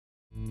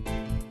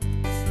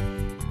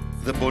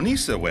The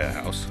Bonnysa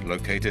warehouse,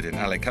 located in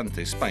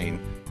Alicante, Spain,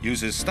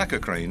 uses stacker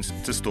cranes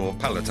to store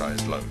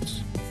palletized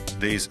loads.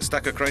 These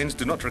stacker cranes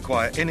do not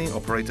require any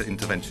operator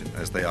intervention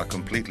as they are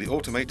completely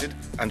automated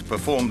and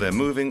perform their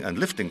moving and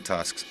lifting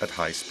tasks at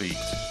high speeds.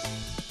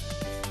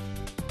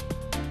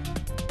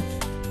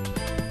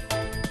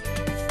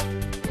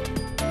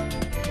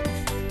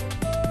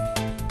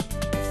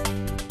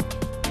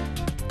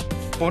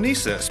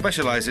 Bonnysa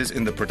specializes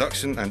in the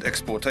production and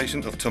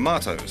exportation of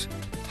tomatoes,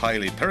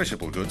 highly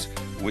perishable goods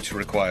which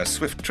require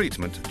swift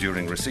treatment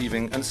during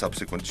receiving and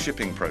subsequent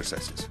shipping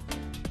processes.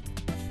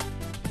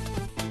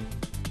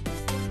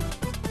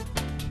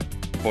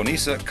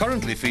 Bonnysa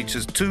currently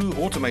features 2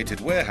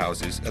 automated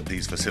warehouses at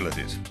these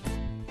facilities.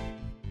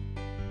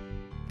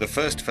 The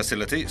first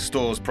facility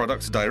stores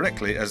products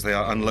directly as they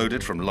are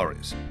unloaded from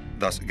lorries,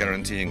 thus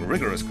guaranteeing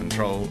rigorous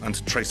control and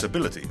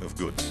traceability of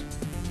goods.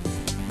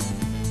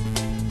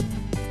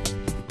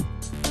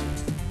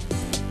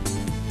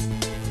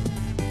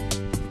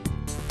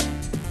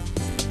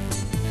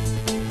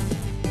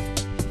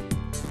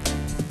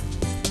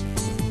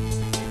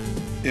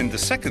 In the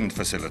second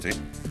facility,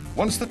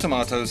 once the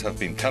tomatoes have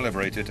been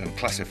calibrated and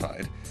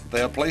classified,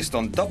 they are placed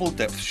on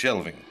double-depth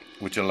shelving,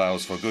 which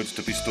allows for goods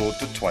to be stored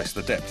to twice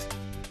the depth.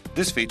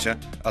 This feature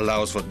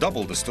allows for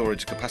double the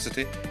storage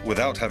capacity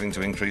without having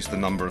to increase the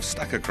number of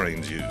stacker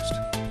cranes used.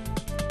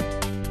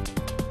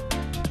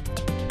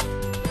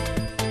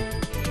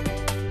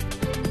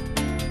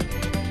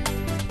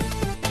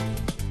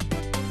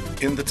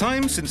 In the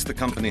time since the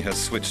company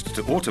has switched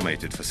to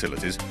automated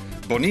facilities,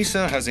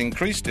 Bonnysa has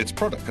increased its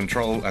product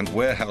control and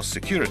warehouse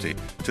security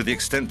to the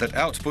extent that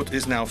output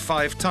is now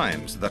 5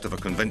 times that of a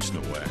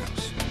conventional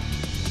warehouse.